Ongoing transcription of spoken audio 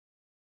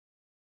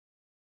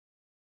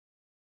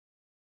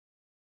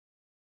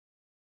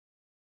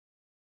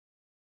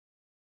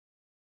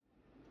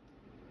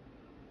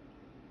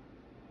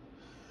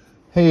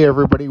Hey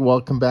everybody,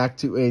 welcome back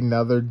to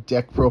another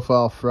Deck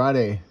Profile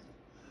Friday.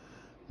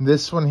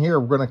 This one here,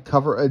 we're going to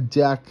cover a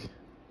deck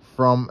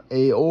from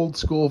a old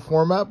school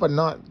format, but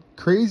not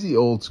crazy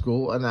old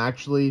school, and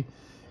actually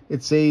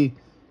it's a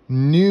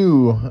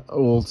new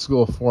old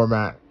school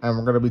format, and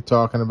we're going to be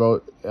talking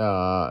about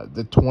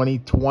the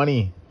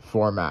 2020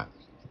 format.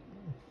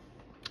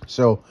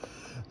 So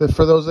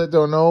for those that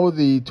don't know,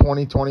 the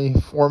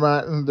 2020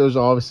 format, there's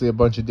obviously a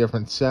bunch of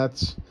different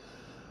sets.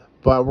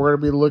 But we're going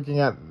to be looking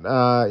at,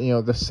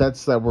 the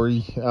sets that were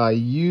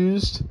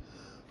used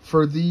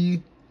for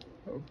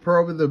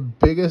probably the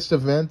biggest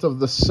event of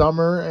the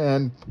summer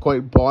and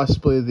quite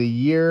possibly the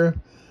year,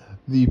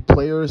 the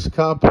Players'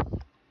 Cup,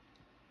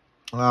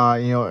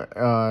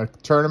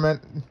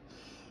 tournament.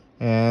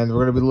 And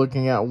we're going to be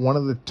looking at one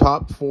of the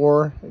top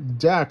 4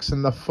 decks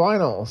in the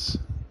finals.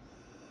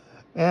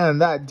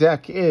 And that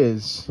deck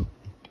is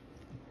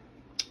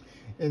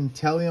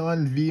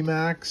Inteleon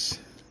VMax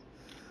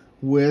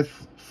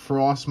with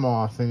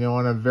Frosmoth, and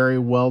a very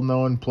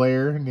well-known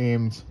player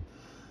named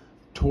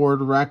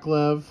Tord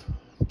Reklev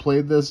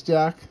played this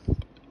deck.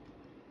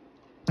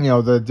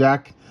 The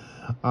deck,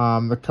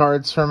 the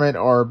cards from it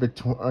are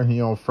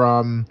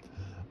from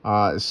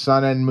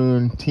Sun and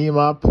Moon Team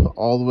Up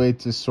all the way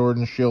to Sword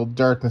and Shield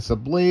Darkness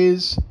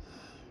Ablaze,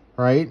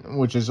 right?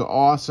 Which is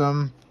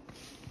awesome.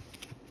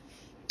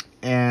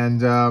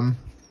 And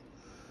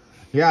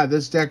yeah,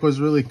 this deck was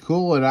really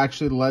cool. It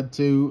actually led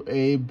to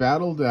a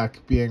battle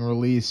deck being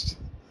released.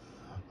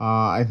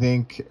 I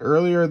think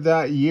earlier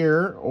that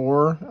year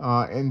or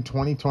in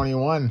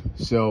 2021.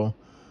 So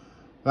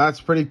that's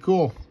pretty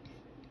cool.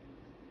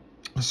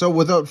 So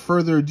without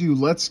further ado,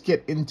 let's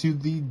get into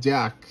the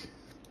deck.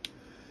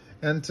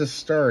 And to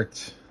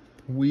start,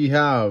 we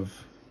have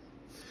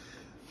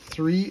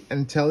 3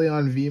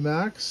 Inteleon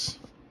VMax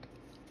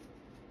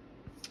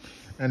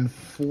and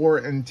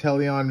 4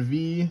 Inteleon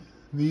V.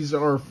 These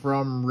are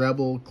from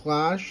Rebel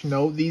Clash.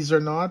 No, these are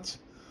not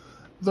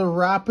the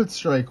Rapid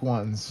Strike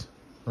ones,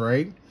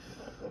 right?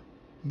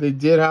 They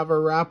did have a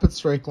Rapid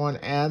Strike one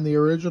and the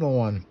original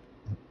one.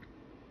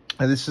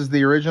 And this is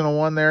the original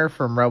one there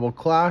from Rebel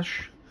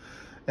Clash.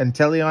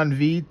 Inteleon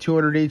V,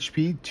 200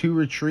 HP, 2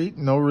 retreat,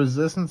 no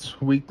resistance,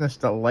 weakness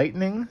to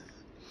lightning.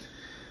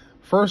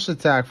 First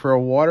attack for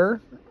a water,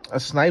 a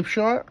snipe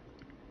shot.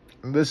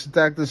 This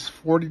attack does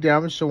 40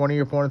 damage to one of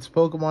your opponent's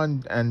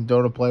Pokemon and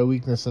don't apply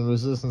weakness and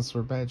resistance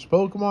for banished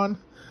Pokemon.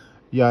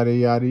 Yada,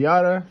 yada,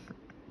 yada.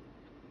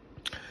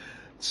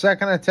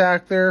 Second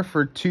attack there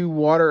for 2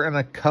 water and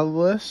a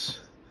colorless.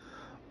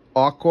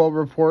 Aqua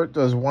Report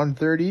does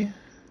 130.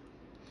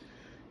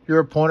 Your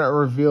opponent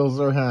reveals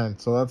their hand.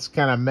 So that's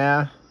kind of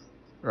meh,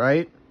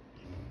 right?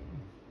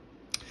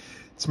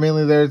 It's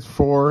mainly there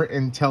for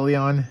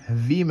Inteleon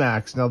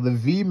VMax. Now the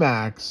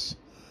VMax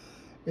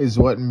is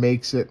what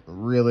makes it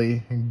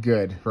really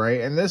good, right?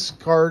 And this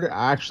card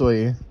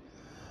actually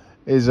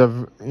is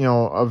a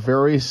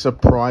very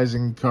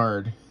surprising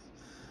card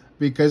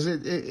because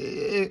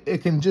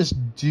it can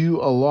just do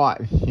a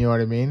lot, you know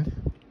what I mean?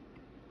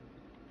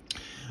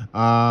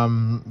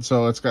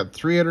 So it's got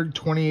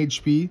 320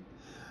 HP,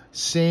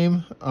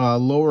 same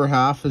lower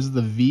half as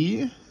the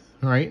V,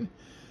 right?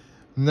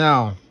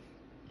 Now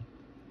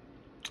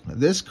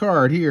this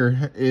card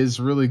here is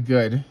really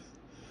good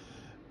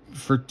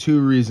for 2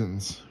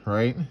 reasons,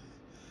 right?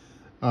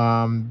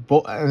 And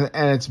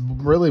it's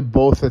really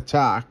both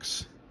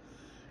attacks,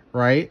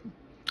 right?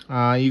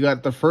 You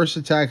got the first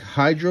attack,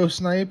 Hydro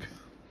Snipe.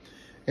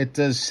 It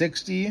does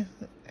 60,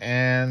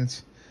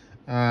 and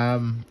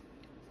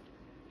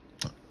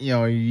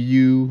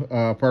you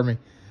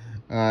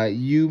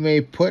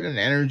may put an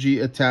energy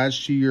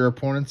attached to your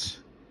opponent's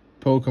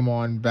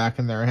Pokemon back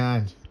in their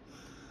hand,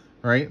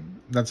 right?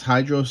 That's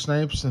Hydro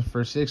Snipes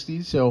for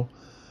 60, so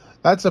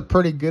that's a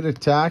pretty good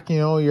attack.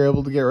 You're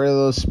able to get rid of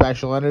those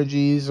special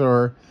energies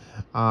or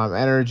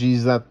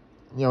energies that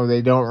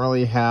they don't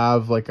really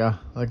have like a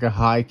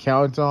high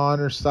count on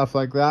or stuff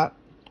like that.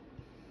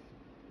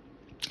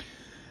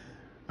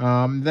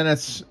 Then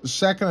it's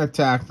second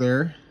attack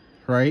there,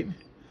 right?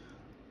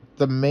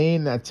 The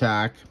main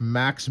attack,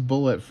 Max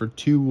Bullet for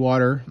 2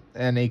 water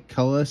and a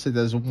colorless. It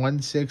does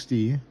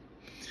 160,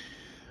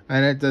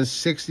 and it does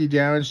 60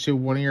 damage to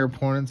one of your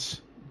opponent's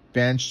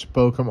benched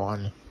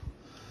Pokemon.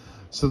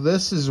 So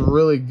this is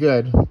really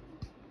good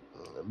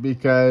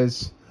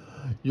because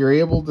you're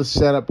able to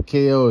set up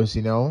KOs,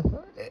 The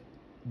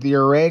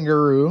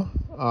Oranguru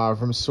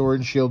from Sword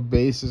and Shield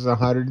base is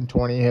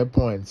 120 hit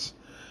points,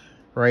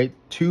 right?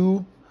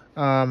 2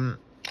 of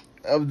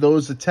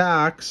those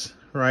attacks,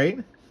 right,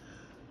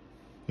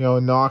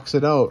 knocks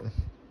it out.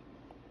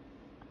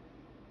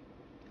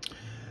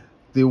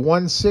 The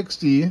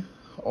 160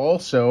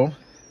 also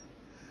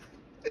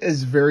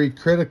is very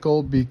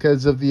critical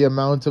because of the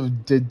amount of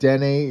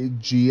Dedenne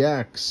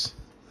GX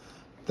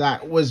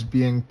that was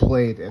being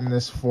played in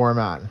this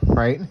format,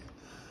 right?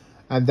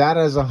 And that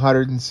has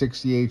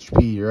 160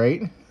 HP,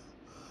 right?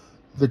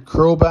 The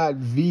Crobat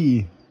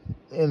V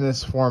in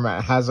this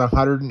format has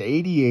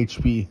 180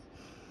 HP.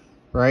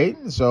 right?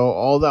 So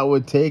all that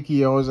would take,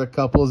 you know, is a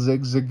couple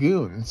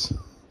Zigzagoons,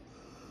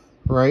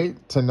 right,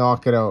 to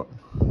knock it out.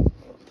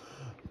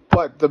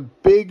 But the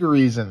big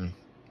reason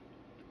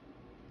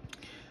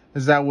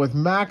is that with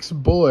Max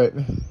Bullet,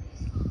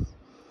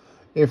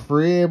 if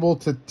we're able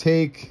to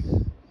take,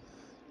 you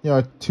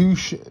know, 2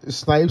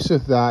 snipes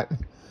with that,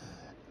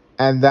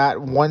 and that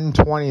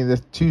 120, the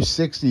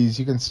 260s,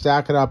 you can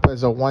stack it up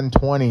as a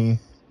 120.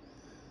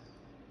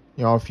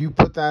 You know, if you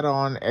put that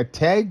on a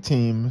tag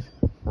team,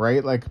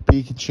 right, like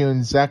Pikachu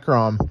and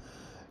Zekrom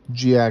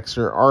GX,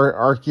 or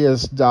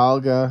Arceus,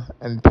 Dalga,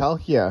 and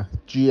Palkia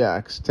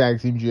GX,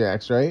 tag team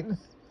GX, right?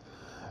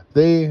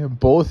 They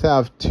both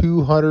have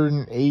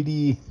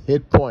 280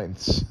 hit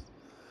points,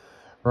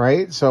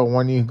 right? So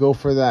when you go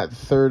for that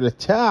third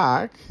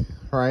attack,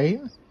 right,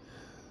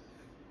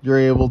 you're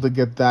able to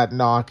get that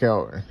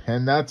knockout.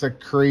 And that's a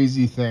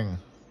crazy thing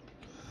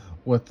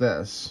with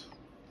this.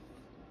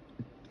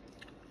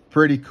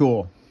 Pretty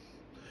cool.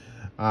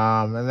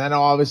 And then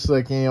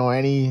obviously, like, you know,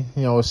 any,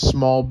 you know,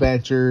 small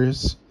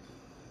benchers,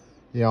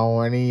 you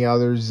know, any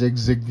other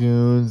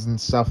Zigzagoons and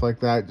stuff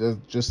like that,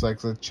 just like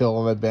to chill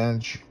on the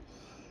bench,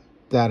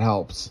 that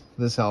helps.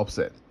 This helps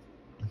it.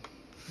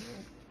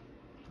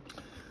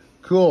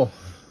 Cool.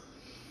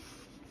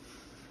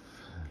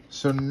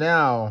 So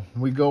now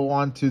we go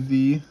on to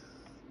the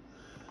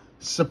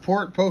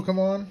support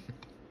Pokemon.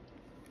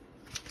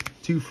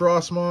 2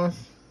 Frosmoth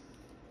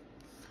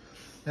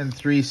and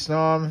 3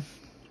 Snom,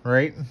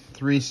 right?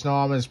 3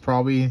 Snom is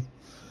probably,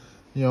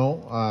 you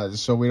know,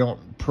 so we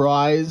don't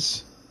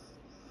prize,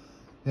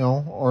 you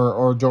know,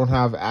 or don't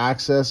have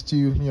access to,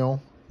 you know,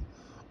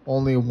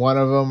 only one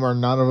of them or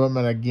none of them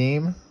in a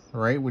game,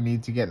 right? We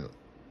need to get,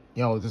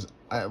 you know, there's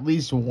at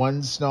least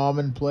 1 Snom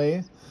in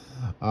play,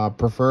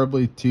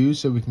 preferably 2,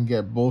 so we can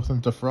get both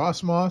into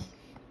Frosmoth.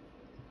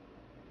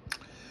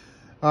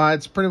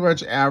 It's pretty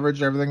much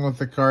average, everything with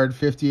the card.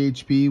 50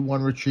 HP,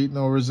 1 retreat,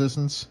 no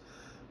resistance.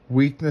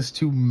 Weakness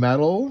to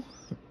metal,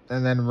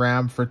 and then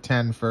RAM for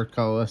 10 for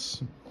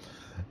colorless.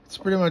 It's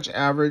pretty much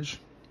average.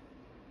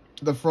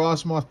 The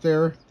Frosmoth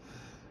there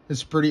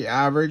is pretty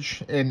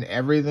average in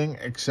everything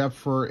except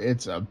for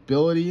its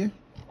ability.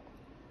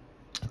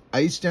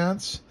 Ice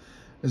Dance.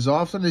 As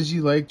often as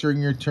you like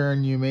during your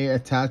turn, you may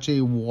attach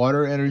a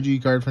water energy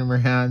card from your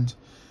hand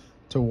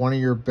to one of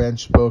your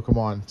bench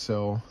Pokemon.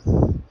 So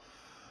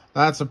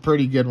that's a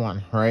pretty good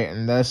one, right?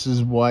 And this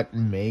is what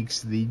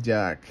makes the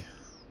deck.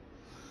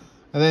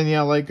 And then,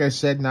 yeah, like I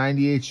said,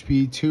 90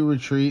 HP, 2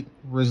 retreat,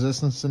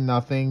 resistance to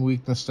nothing,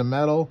 weakness to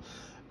metal,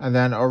 and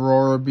then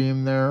Aurora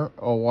Beam there,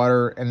 a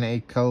water, and a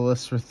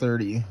colorless for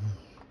 30.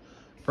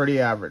 Pretty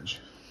average.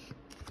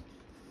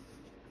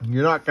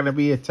 You're not going to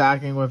be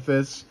attacking with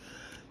this.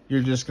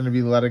 You're just going to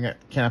be letting it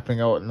camping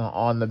out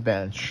on the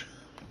bench.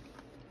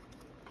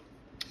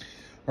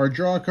 Our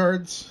draw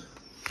cards.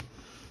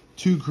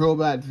 2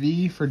 Crobat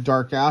V for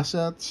dark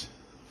assets.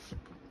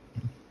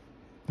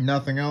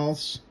 Nothing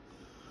else.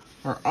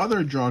 Our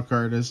other draw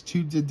card is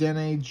 2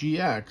 Dedenne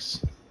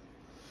GX,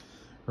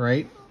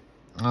 right?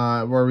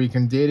 Where we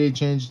can DAA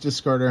change,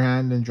 discard our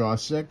hand, and draw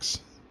 6.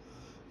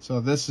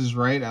 So this is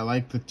right. I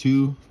like the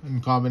 2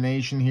 in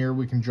combination here.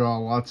 We can draw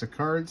lots of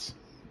cards.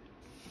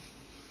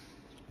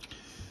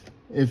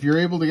 If you're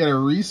able to get a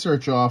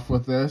research off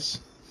with this,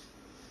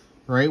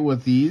 right,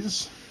 with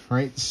these,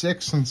 right,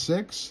 6 and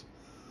 6,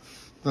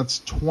 that's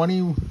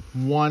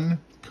 21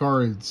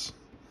 cards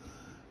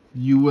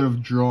you would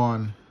have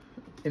drawn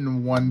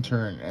in 1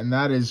 turn, and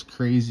that is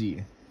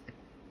crazy.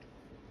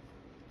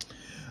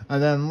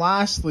 And then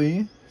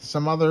lastly,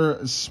 some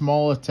other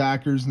small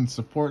attackers and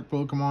support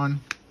Pokemon.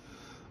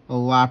 A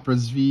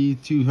Lapras V,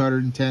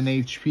 210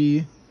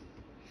 HP.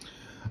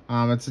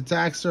 Its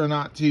attacks are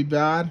not too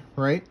bad,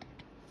 right?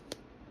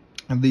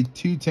 And the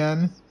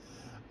 210,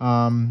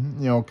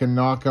 you know, can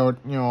knock out,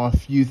 you know, a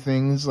few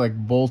things like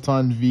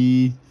Bolton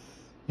V,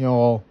 you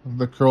know,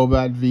 the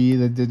Crobat V,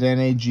 the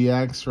Dedenne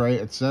GX,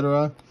 right,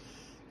 etc.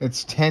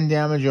 It's 10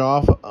 damage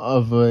off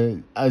of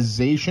a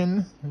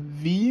Zacian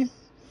V.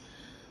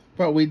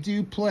 But we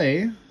do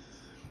play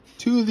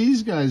 2 of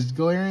these guys,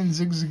 Galarian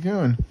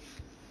Zigzagoon,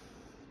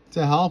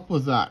 to help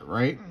with that,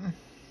 right?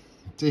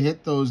 To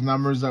hit those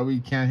numbers that we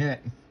can't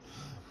hit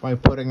by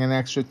putting an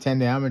extra 10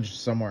 damage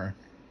somewhere.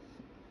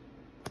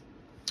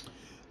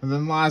 And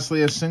then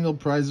lastly, a single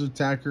prize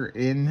attacker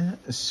in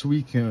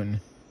Suicune.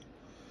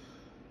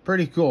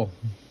 Pretty cool.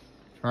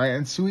 Alright,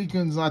 and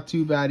Suicune's not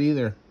too bad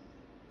either.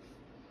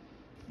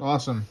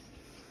 Awesome.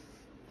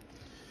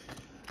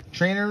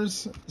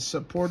 Trainers,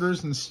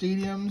 supporters, and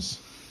stadiums.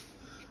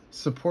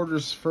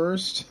 Supporters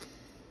first.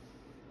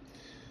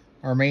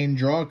 Our main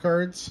draw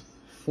cards.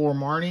 4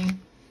 Marnie.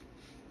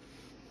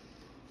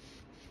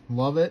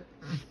 Love it.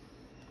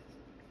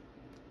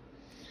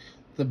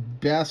 The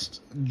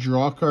best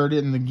draw card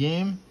in the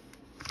game.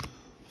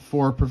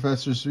 4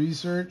 Professor's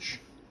Research.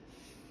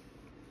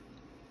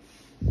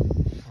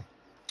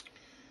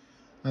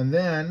 And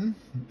then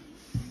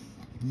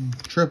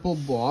triple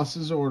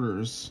Boss's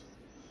Orders,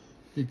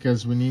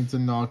 because we need to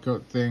knock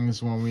out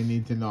things when we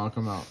need to knock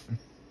them out.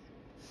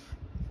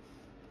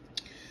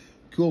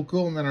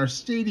 Cool. And then our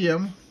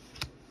stadium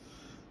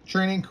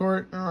training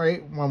court. All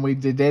right, when we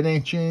did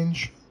Dedenne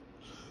change,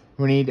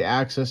 we need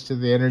access to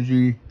the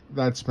energy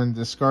that's been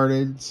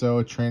discarded, so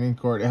a training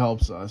court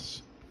helps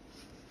us.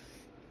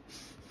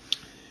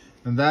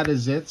 And that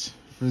is it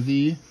for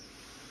the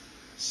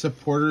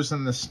supporters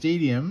and the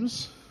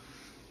stadiums.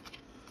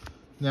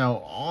 Now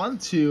on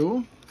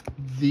to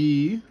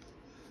the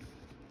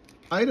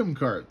item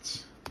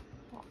cards.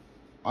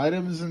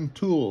 Items and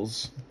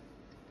tools.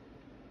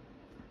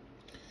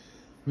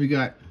 We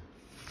got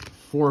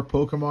 4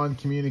 Pokemon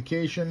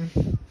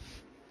Communication.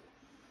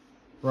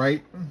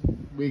 Right?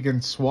 We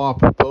can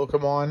swap a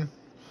Pokemon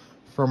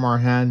from our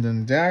hand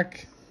and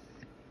deck.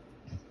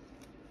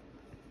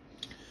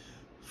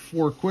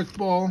 4 Quick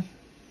Ball.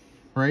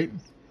 Right?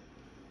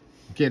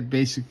 Get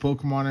basic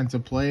Pokemon into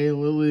play.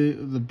 Literally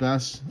the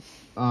best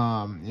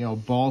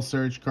ball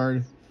search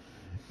card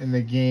in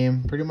the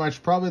game. Pretty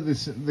much probably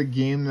the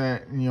game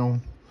that,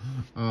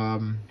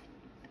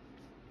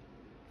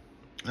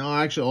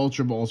 actually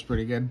Ultra Ball is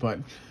pretty good, but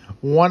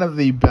one of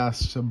the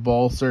best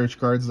ball search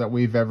cards that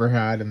we've ever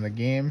had in the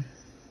game.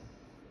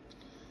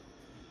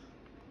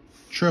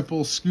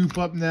 Triple Scoop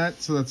Up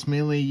Net, so that's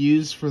mainly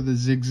used for the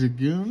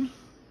Zigzagoon.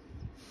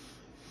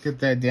 Get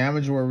that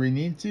damage where we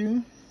need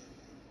to.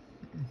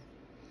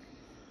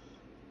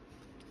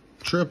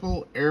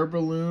 Triple Air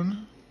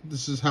Balloon.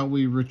 This is how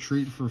we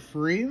retreat for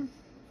free.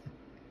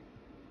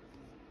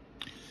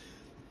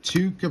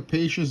 2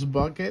 Capacious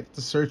Bucket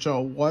to search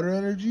out water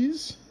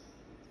energies.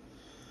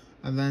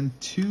 And then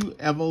 2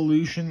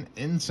 Evolution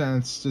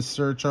Incense to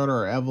search out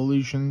our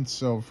evolutions.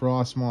 So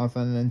Frosmoth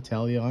and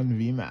Inteleon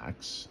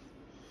VMax.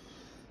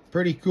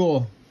 Pretty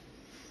cool.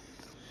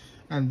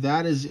 And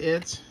that is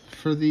it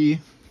for the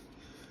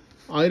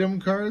item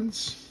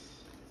cards.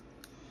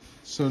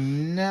 So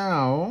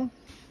now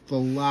the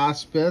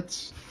last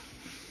bits.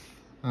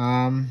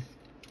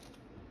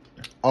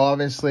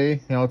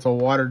 Obviously, it's a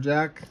water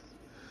deck,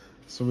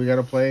 so we got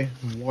to play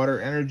water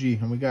energy,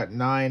 and we got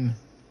 9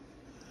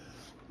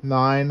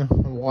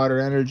 water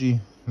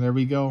energy. There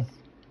we go.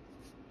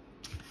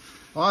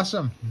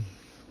 Awesome.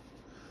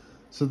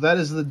 So that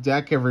is the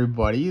deck,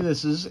 everybody.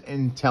 This is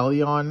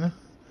Inteleon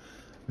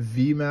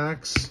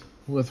VMax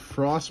with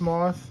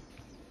Frosmoth,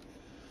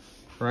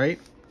 right?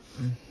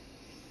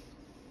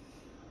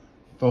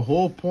 The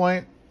whole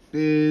point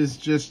is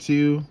just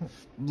to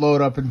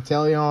load up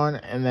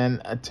Inteleon and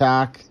then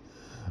attack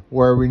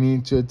where we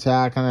need to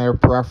attack, and our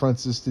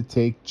preference is to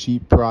take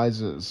cheap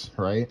prizes,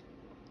 right?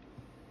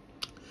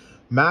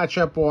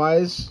 Matchup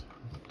wise,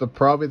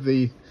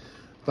 probably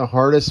the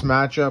hardest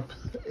matchup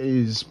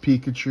is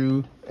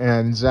Pikachu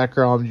and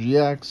Zekrom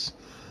GX,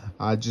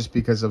 just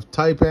because of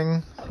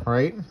typing,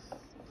 right?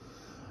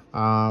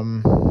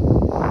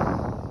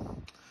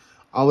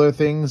 Other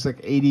things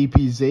like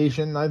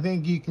ADPization, I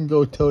think you can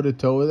go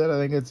toe-to-toe with it. I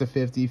think it's a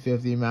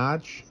 50-50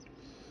 match,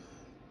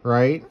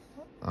 right?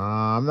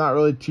 I'm not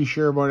really too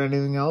sure about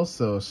anything else,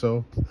 though,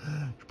 so you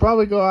should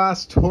probably go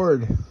ask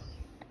Tord.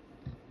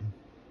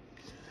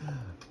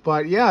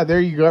 But yeah,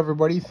 there you go,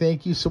 everybody.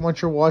 Thank you so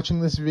much for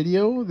watching this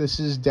video. This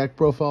is Deck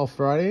Profile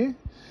Friday.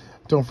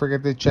 Don't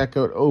forget to check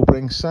out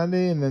Opening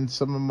Sunday and then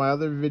some of my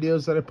other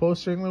videos that I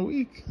post during the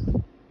week.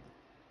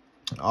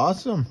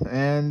 Awesome.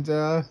 And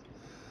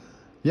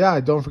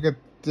yeah, don't forget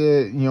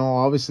to,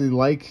 obviously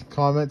like,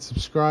 comment,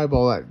 subscribe,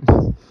 all that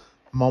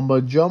mumbo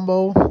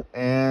jumbo.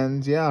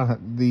 And yeah,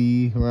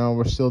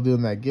 we're still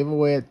doing that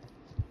giveaway at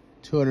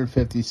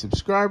 250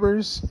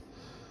 subscribers.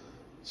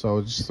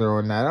 So just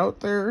throwing that out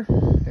there.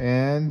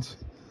 And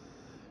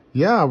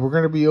yeah, we're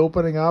going to be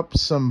opening up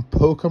some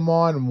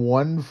Pokemon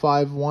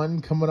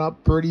 151 coming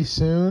up pretty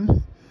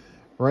soon.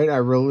 Right,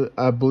 I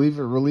believe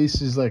it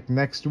releases like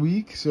next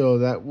week, so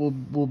that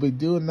we'll be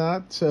doing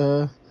that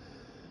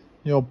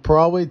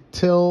probably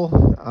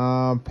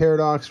till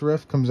Paradox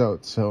Rift comes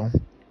out. So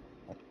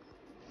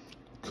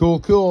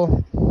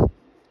cool.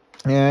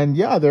 And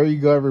yeah, there you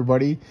go,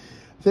 everybody.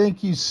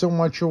 Thank you so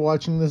much for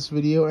watching this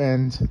video,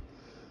 and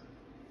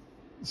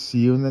see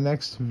you in the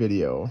next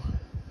video.